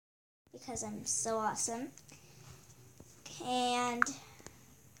because I'm so awesome. And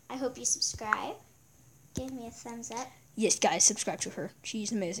I hope you subscribe. Give me a thumbs up. Yes, guys, subscribe to her.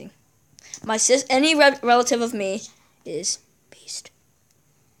 She's amazing. Any relative of me is beast.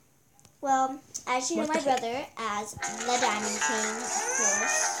 Well, as you know my brother as the Diamond King, of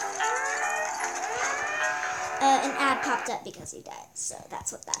course. An ad popped up because he died, so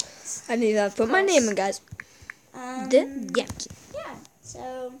that's what that is. I need to put my name in, guys. Yeah,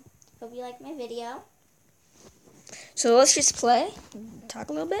 so hope you like my video. So let's just play and talk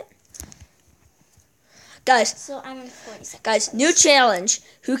a little bit. Guys, so I'm in 40 seconds. Guys, new challenge.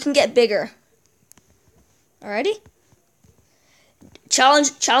 Who can get bigger? Alrighty?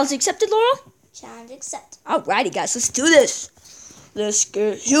 Challenge accepted, Laurel? Challenge accepted. Alrighty, guys, let's do this. Let's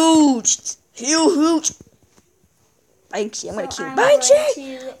get huge. Huge. Banksy, I'm gonna kill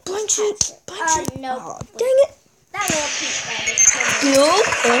Banksy. Banksy. No. Oh, dang it. That little piece Skill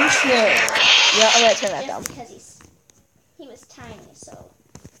and chill. Yeah, I'm gonna turn that down. Because he was tiny, so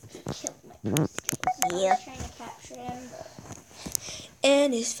he killed my skills. Yeah. I was trying to capture him, but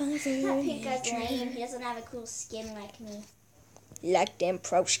and it's fun for that pink guy's lame. He doesn't have a cool skin like me. Like them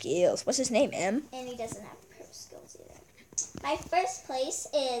pro skills. What's his name, M? And he doesn't have pro skills either. My first place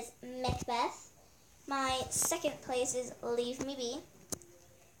is Macbeth. My second place is Leave Me Be.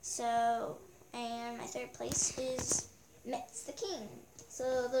 So, and my third place is Mitz the King.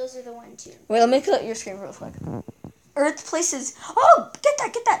 So those are the 1, 2. Wait, let me cut your screen real quick. Earth place is... Oh, get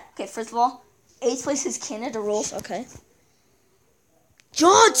that. Okay, first of all, 8th place is Canada Rules. Okay.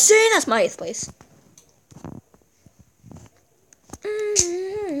 John Cena's my 8th place.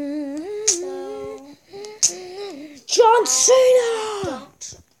 John Cena!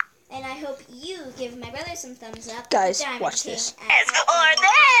 And I hope you give my brother some thumbs up. Guys, watch this.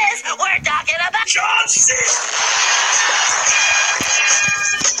 We're talking about John Cena!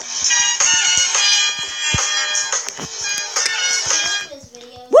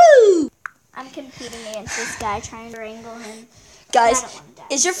 Woo! I'm competing against this guy, trying to wrangle him. Guys,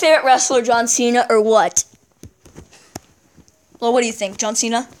 is your favorite wrestler John Cena or what? Well, what do you think, John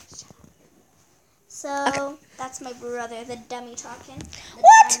Cena? So, okay. That's my brother, the dummy talking. The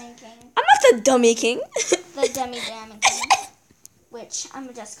What? Diamond King. I'm not the dummy king. The dummy Diamond King. Which,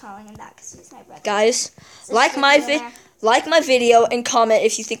 I'm just calling him that because he's my brother. Guys, like my video and comment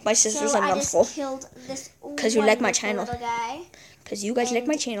if you think my sister's unwonderful. I just killed this because you like my channel. Guy. Because you guys like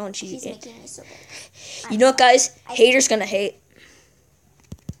my channel and he's making me so big. You know what, guys? Haters gonna hate.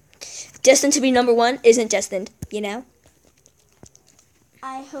 Destined to be number 1 isn't destined, you know?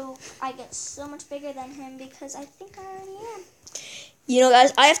 I hope I get so much bigger than him because I think I already am. You know,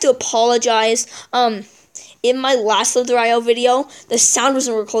 guys, I have to apologize. In my last Live the Rio video, the sound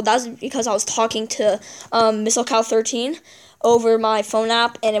wasn't recorded. That was because I was talking to Missile Cal 13 over my phone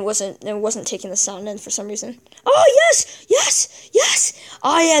app, and it wasn't taking the sound in for some reason. Oh yes!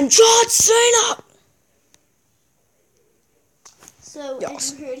 I am John Cena. So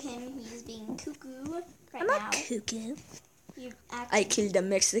yes. As you heard him, he's being cuckoo right now. I'm not cuckoo. I killed a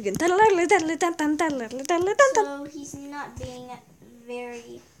Mexican. So he's not being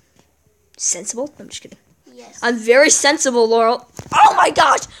very sensible. I'm just kidding. Yes. I'm very sensible, Laurel. Oh my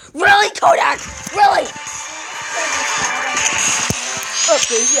gosh! Really, Kodak? Really?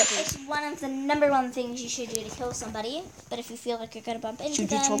 Okay, yeah. It's one of the #1 things you should do to kill somebody. But if you feel like you're gonna bump into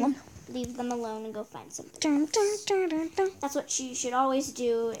them, leave them alone and go find something. That's what you should always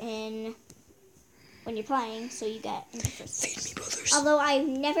do when you're playing, so you get into first place. Feed me, brothers. Although I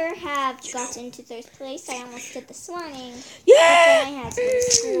never have got into third place, I almost did this morning. Yeah. But then I had to go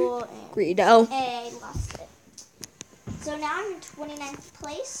to school and I lost it. So now I'm in 29th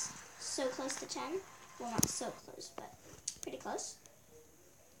place, so close to 10. Well, not so close, but pretty close.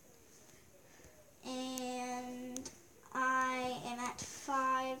 And I am at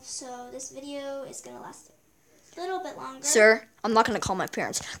 5, so this video is gonna last a little bit longer. Sir, I'm not gonna call my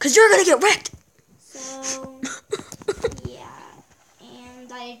parents, cause you're gonna get wrecked. So, yeah,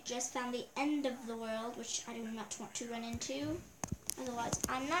 and I just found the end of the world, which I do not want to run into. Otherwise,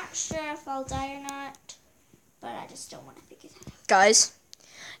 I'm not sure if I'll die or not, but I just don't want to figure that out. Guys,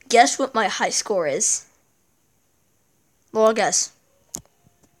 guess what my high score is? Well, guess.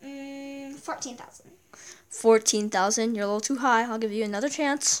 14,000. 14,000. You're a little too high. I'll give you another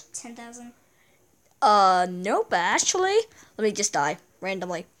chance. 10,000. Nope, actually. Let me just die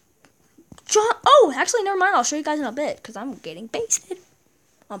randomly. Oh, actually, never mind. I'll show you guys in a bit, because I'm getting basted.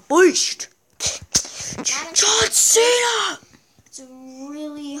 I'm beast. John Cena! It's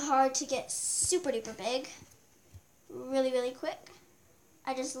really hard to get super duper big. Really, really quick.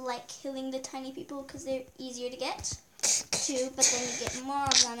 I just like killing the tiny people because they're easier to get. too, but then you get more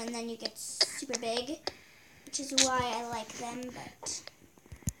of them, and then you get super big, which is why I like them, but...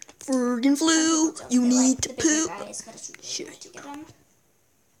 Friggin' flu, you need to the bigger poop. guys, but it's really hard to get them.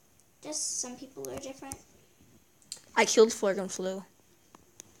 Just some people are different. I killed Friggin' flu.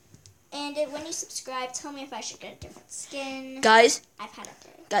 And when you subscribe, tell me if I should get a different skin. Guys, I've had it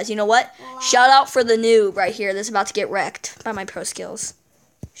there. guys, you know what? Shout out for the noob right here that's about to get wrecked by my pro skills.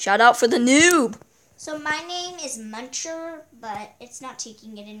 Shout out for the noob. So my name is Muncher, but it's not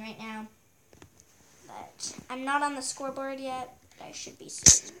taking it in right now. But I'm not on the scoreboard yet, but I should be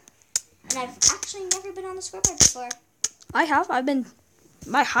soon. And I've actually never been on the scoreboard before. I have. I've been.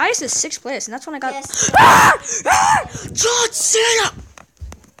 My highest is 6th place, and that's when I got. Yes. John Cena!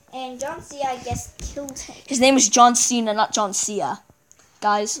 And John Cena, I guess, killed him. His name is John Cena, not John Cia.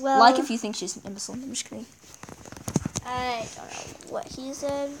 Guys, Well- like if you think she's an imbecile. I'm just kidding. I don't know what he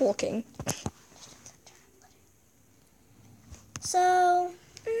said. Walking. So,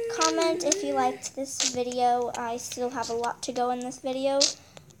 comment if you liked this video. I still have a lot to go in this video.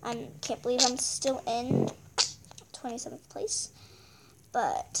 I can't believe I'm still in 27th place.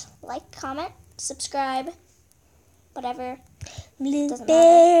 But like, comment, subscribe, whatever. Doesn't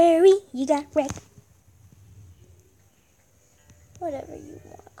matter. You got wrecked. Whatever you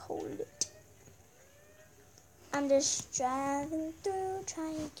want to call it. I'm just driving through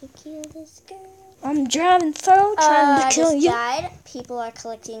trying to kill this girl. I'm driving through trying to kill I just you. died. People are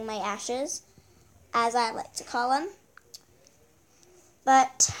collecting my ashes, as I like to call them.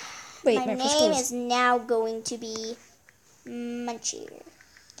 But Wait, my my first name goal is now going to be Munchie.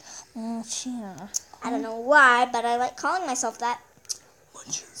 Oh, yeah. I don't know why, but I like calling myself that.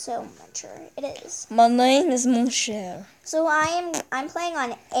 So Muncher it is. My name is Monsieur. So I'm playing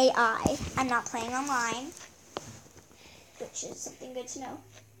on AI. I'm not playing online, which is something good to know.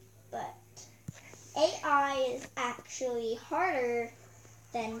 But AI is actually harder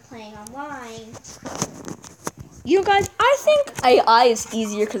than playing online. You know, guys, I think AI is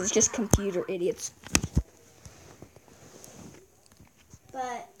easier because it's just computer idiots.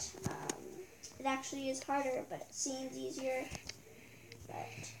 But it actually is harder, but it seems easier.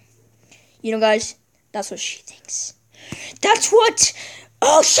 But You know, guys, that's what she thinks. That's what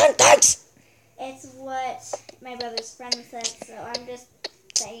Ocean thinks. it's what my brother's friend said, so I'm just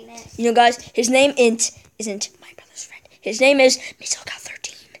saying it. You know, guys, his name isn't my brother's friend. His name is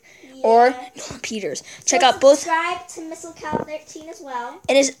MissileCal13 or Yeah. Nolan Peters. So Check out both. Subscribe to MissileCal13 as well.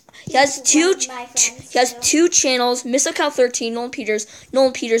 And he has He's two. one of my friends, He has so- 2 channels. MissileCal13, Nolan Peters.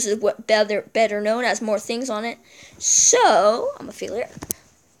 Nolan Peters is what better known as more things on it. So I'm a failure.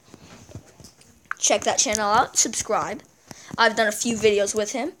 Check that channel out. Subscribe. I've done a few videos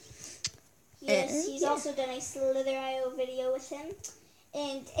with him. Yes, he's yeah. also done a Slither.io video with him.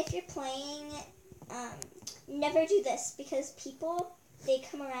 And if you're playing, never do this because people, they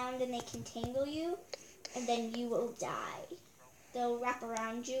come around and they can tangle you, and then you will die. They'll wrap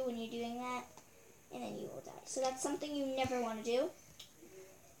around you when you're doing that, and then you will die. So that's something you never want to do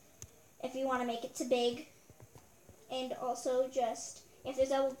if you want to make it to big. And also just, if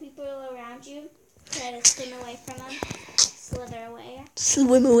there's other people around you, try to swim away from them, slither away.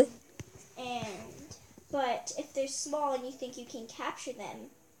 Swim away. But if they're small and you think you can capture them,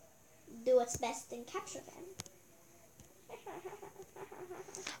 do what's best and capture them.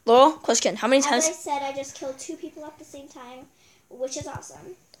 Laurel, question. How many As times? I said, I just killed 2 people at the same time, which is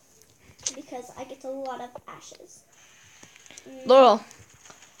awesome because I get a lot of ashes. Laurel,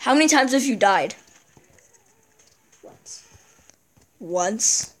 how many times have you died? What?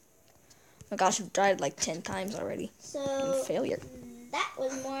 Once. Oh my gosh, I've died like 10 times already. So Failure. that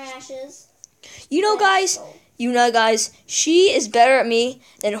was more ashes. You know, guys, she is better at me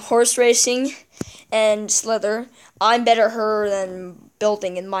than horse racing and Slither. I'm better at her than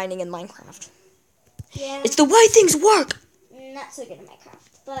building and mining in Minecraft. Yeah, It's the way things work. not so good at Minecraft,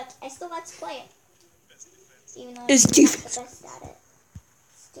 but I still like to play it. Even though It's I'm not defense. the best at it.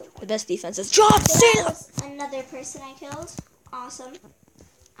 Still The best defense is John So that Cena. was another person I killed. Awesome.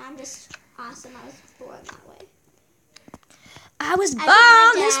 I'm just awesome. I was born that way. I was born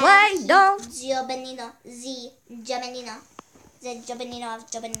I this was way, don't. Jobenino. Jobenino. The Jobenino of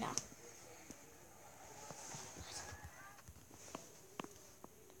Jobenino.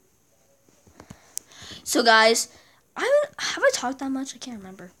 So, guys, have I talked that much? I can't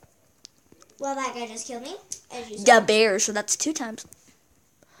remember. Well, that guy just killed me. As you The saw. bears, so that's 2 times.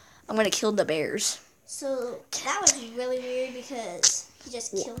 I'm gonna kill the bears. So that was really weird because he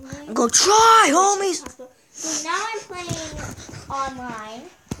just killed me. I'm gonna try, homies. So now I'm playing online,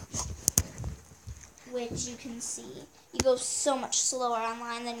 which you can see. you go so much slower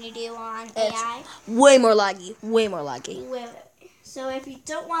online than you do on AI. Way more laggy. Way more laggy. So if you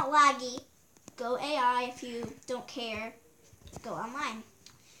don't want laggy, go AI. If you don't care, go online.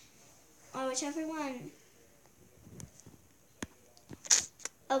 Or whichever one.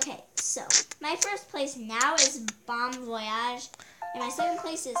 Okay, so my first place now is Bomb Voyage. And my second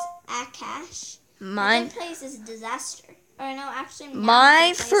place is Akash. My third place is Disaster. Or no, actually,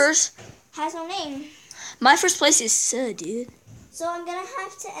 my first has no name. My first place is dude. So I'm gonna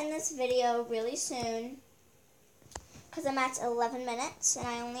have to end this video really soon because I'm at 11 minutes and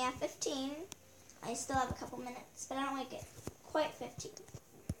I only have 15. I still have a couple minutes, but I don't like it quite 15.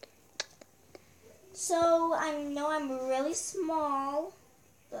 So I know I'm really small,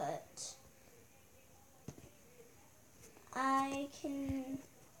 but I can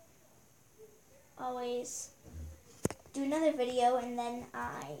always do another video and then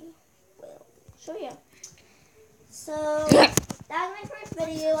I will show you. So that was my first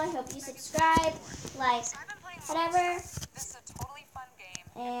video. I hope you subscribe, like, whatever. This is a totally fun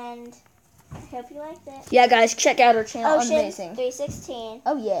game. And I hope you liked it. Yeah, guys, check out our channel. Ocean Amazing. 316.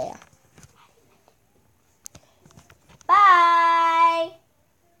 Oh, yeah. Bye.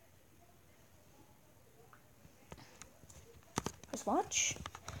 Let's watch.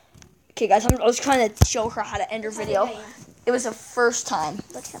 Okay, guys, I was trying to show her how to end her video. It was the first time.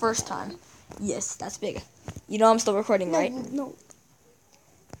 First time. Yes, that's big. You know I'm still recording, right? No.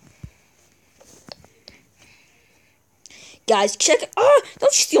 Guys, check it. Oh,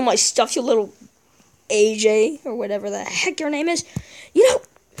 don't you steal my stuff, you little AJ, or whatever the heck your name is. You know,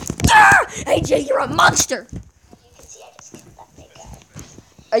 AJ, you're a monster. You can see I just killed that big guy.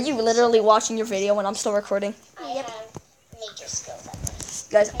 Are you literally watching your video when I'm still recording? Yep. Major skills at this.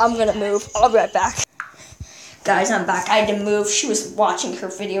 Guys, I'm gonna move. I'll be right back. Guys, I'm back. I had to move. She was watching her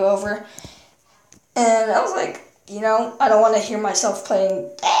video over. And I was like, you know, I don't want to hear myself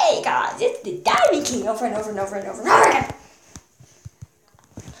playing, hey guys, it's the Diamond King over and over and over and over and over again.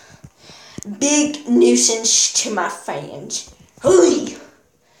 Big nuisance to my fans. Hey.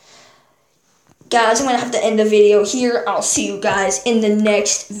 Guys, I'm going to have to end the video here. I'll see you guys in the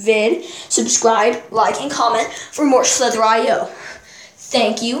next vid. Subscribe, like, and comment for more Slither.io.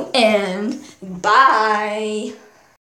 Thank you, and bye.